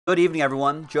Good evening,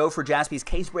 everyone. Joe for Jaspys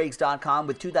CaseBreaks.com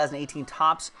with 2018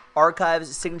 Topps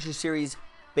Archives Signature Series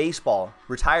Baseball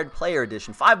Retired Player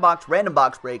Edition 5-box random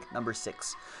box break number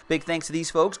 6. Big thanks to these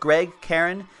folks: Greg,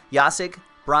 Karen, Yasik,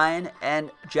 Brian,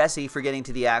 and Jesse for getting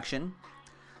to the action.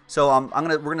 So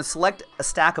we're gonna select a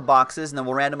stack of boxes, and then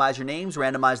we'll randomize your names,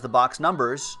 randomize the box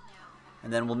numbers,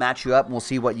 and then we'll match you up, and we'll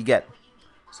see what you get.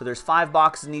 So there's 5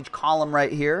 boxes in each column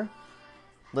right here.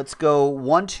 Let's go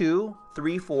 1, 2,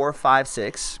 3, 4, 5,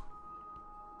 6.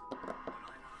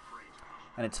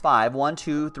 And it's 5. 1,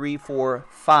 2, 3, 4,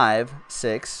 5,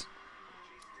 6.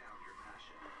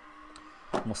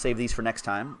 And we'll save these for next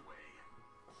time.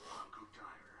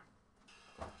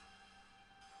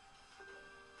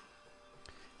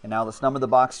 And now let's number the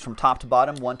boxes from top to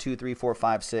bottom. 1, 2, 3, 4,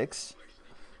 5, 6.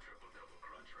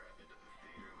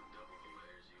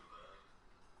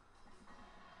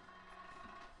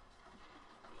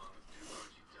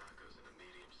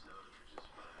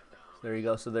 There you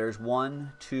go. So there's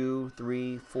 1, 2,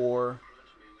 3, 4,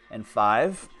 and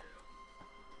 5.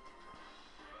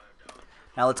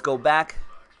 Now let's go back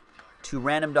to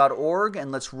random.org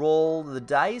and let's roll the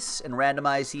dice and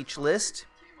randomize each list.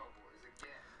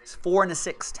 It's 4 and a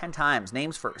 6, 10 times.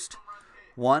 Names first.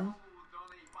 1,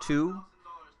 2,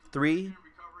 3,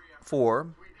 4,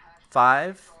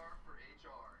 5.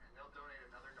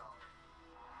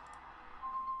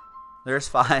 There's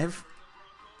 5.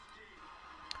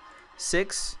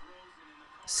 6,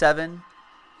 7,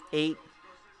 8,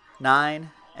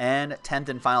 9, and 10th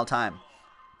and final time.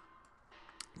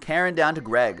 Karen down to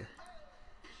Greg.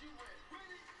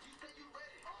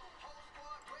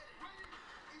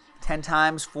 Ten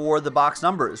times for the box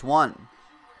numbers. 1,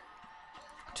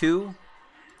 2,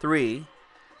 3,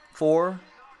 4,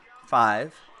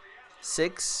 5,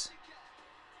 6,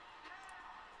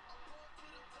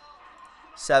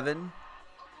 7,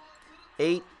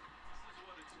 8,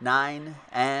 9,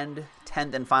 and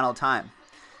 10th and final time.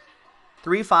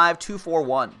 3, 5, 2, 4,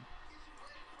 1.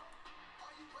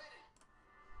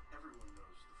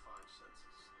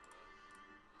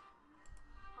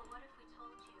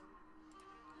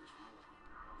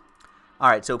 All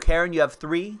right, so Karen, you have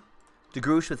 3,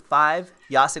 DeGroosh with 5,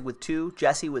 Yasik with 2,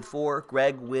 Jesse with 4,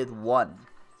 Greg with 1.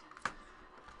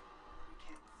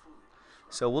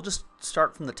 So we'll just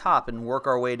start from the top and work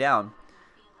our way down.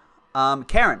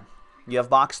 Karen, you have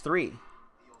box 3.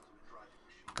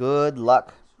 Good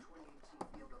luck.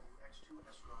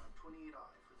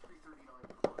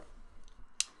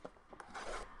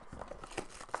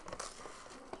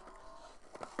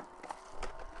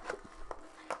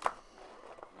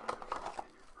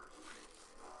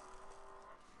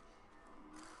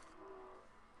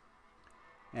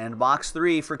 And box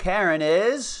 3 for Karen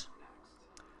is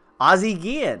Ozzie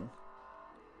Guillen.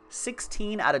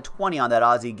 16 out of 20 on that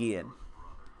Ozzie Guillen.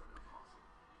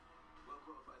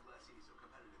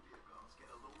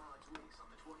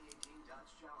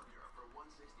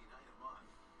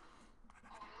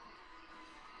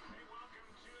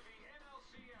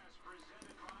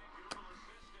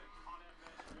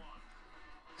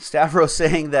 Stavros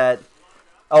saying that,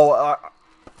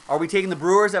 are we taking the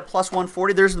Brewers at plus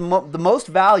 140? There's the most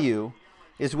value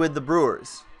is with the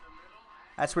Brewers.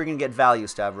 That's where you're going to get value,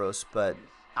 Stavros. But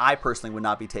I personally would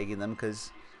not be taking them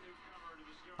because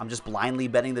I'm just blindly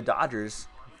betting the Dodgers,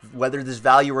 whether there's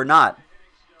value or not.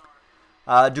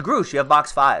 DeGroosh, you have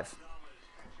box 5.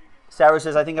 Stavros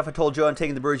says, I think if I told Joe I'm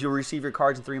taking the Brewers, you'll receive your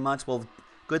cards in 3 months. Well,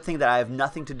 good thing that I have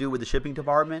nothing to do with the shipping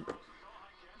department.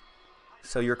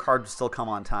 So your card will still come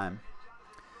on time.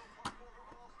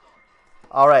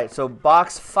 All right, so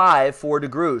box 5 for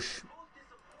DeGroosh.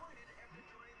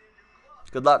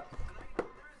 Good luck.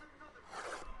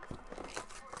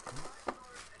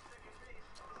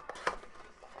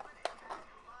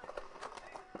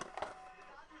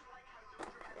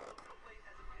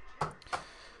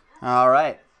 All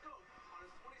right.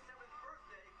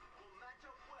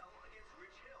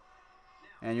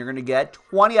 And you're going to get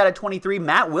 20 out of 23,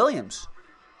 Matt Williams.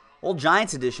 Old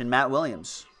Giants edition, Matt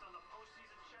Williams.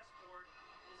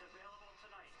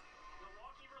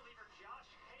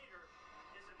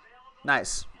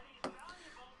 Nice.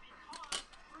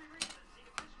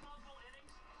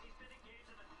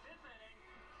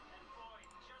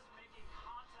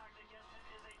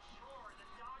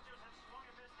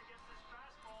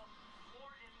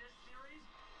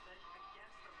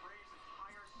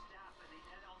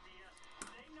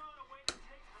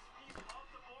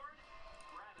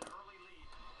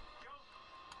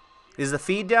 Is the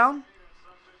feed down?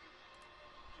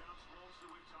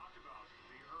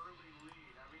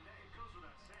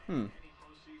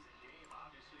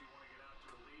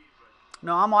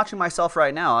 No, I'm watching myself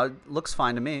right now. It looks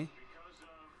fine to me.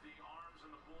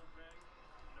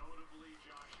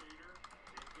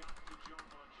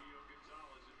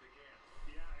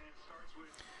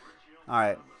 All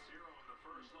right.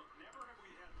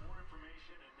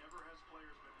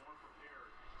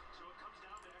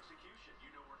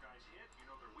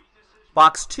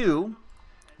 Box 2.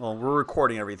 Well, we're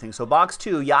recording everything. So box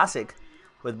 2, Yasik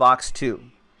with box 2.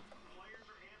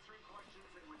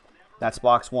 That's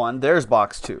box 1. There's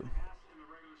box 2.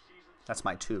 That's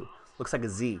my 2. Looks like a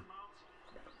Z.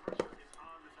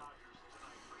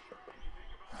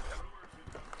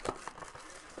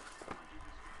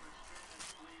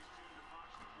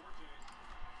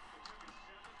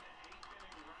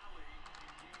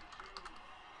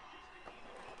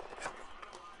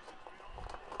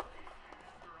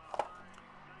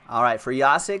 All right, for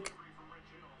Yasik,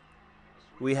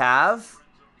 we have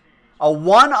a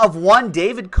 1/1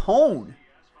 David Cone.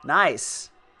 Nice.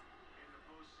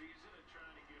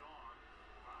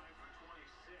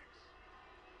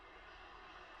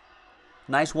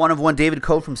 Nice 1/1 David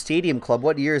Cone from Stadium Club.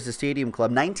 What year is the Stadium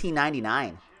Club?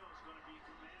 1999.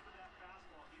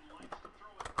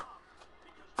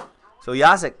 So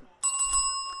Yasik,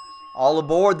 all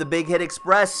aboard the Big Hit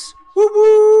Express. Whoop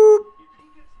whoop.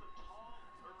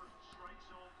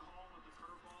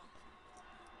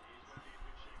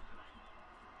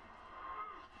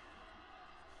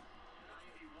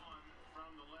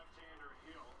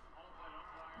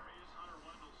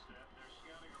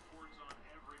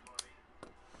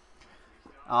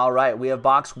 All right, we have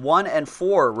box 1 and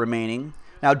 4 remaining.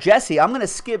 Now, Jesse, I'm going to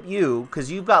skip you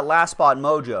because you've got Last Spot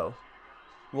Mojo.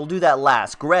 We'll do that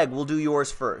last. Greg, we'll do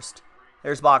yours first.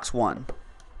 There's box 1.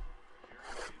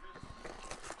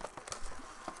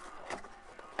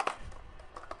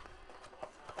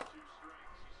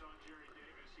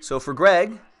 So for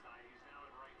Greg,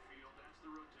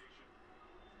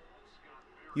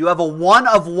 you have a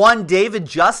 1/1 David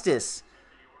Justice.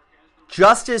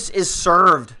 Justice is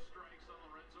served.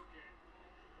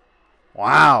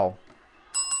 Wow.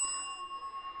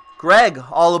 Greg,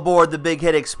 all aboard the Big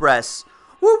Hit Express.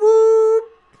 Woo woo.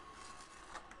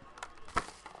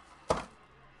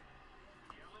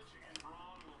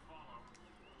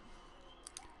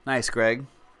 Nice, Greg.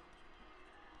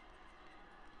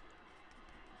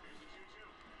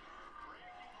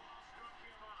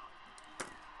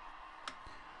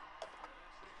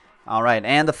 All right,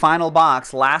 and the final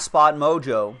box, Last Spot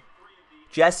Mojo.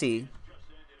 Jesse.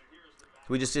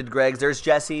 We just did Greg's. There's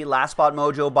Jesse, Last Spot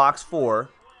Mojo, box 4.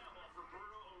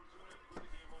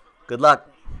 Good luck.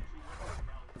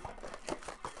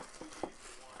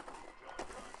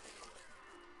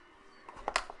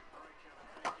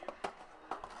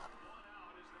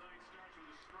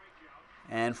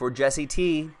 And for Jesse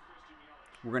T,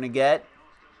 we're going to get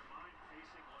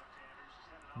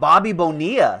Bobby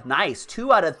Bonilla. Nice.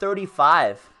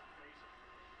 2/35.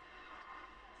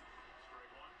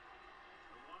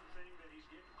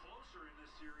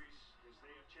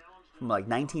 From like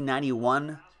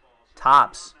 1991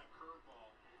 Topps.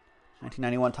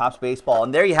 1991 Topps baseball.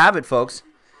 And there you have it, folks.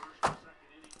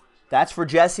 That's for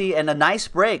Jesse, and a nice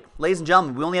break. Ladies and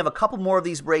gentlemen, we only have a couple more of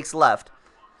these breaks left.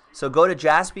 So go to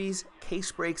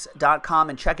jaspyscasebreaks.com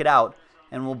and check it out,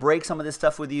 and we'll break some of this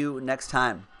stuff with you next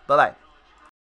time. Bye-bye.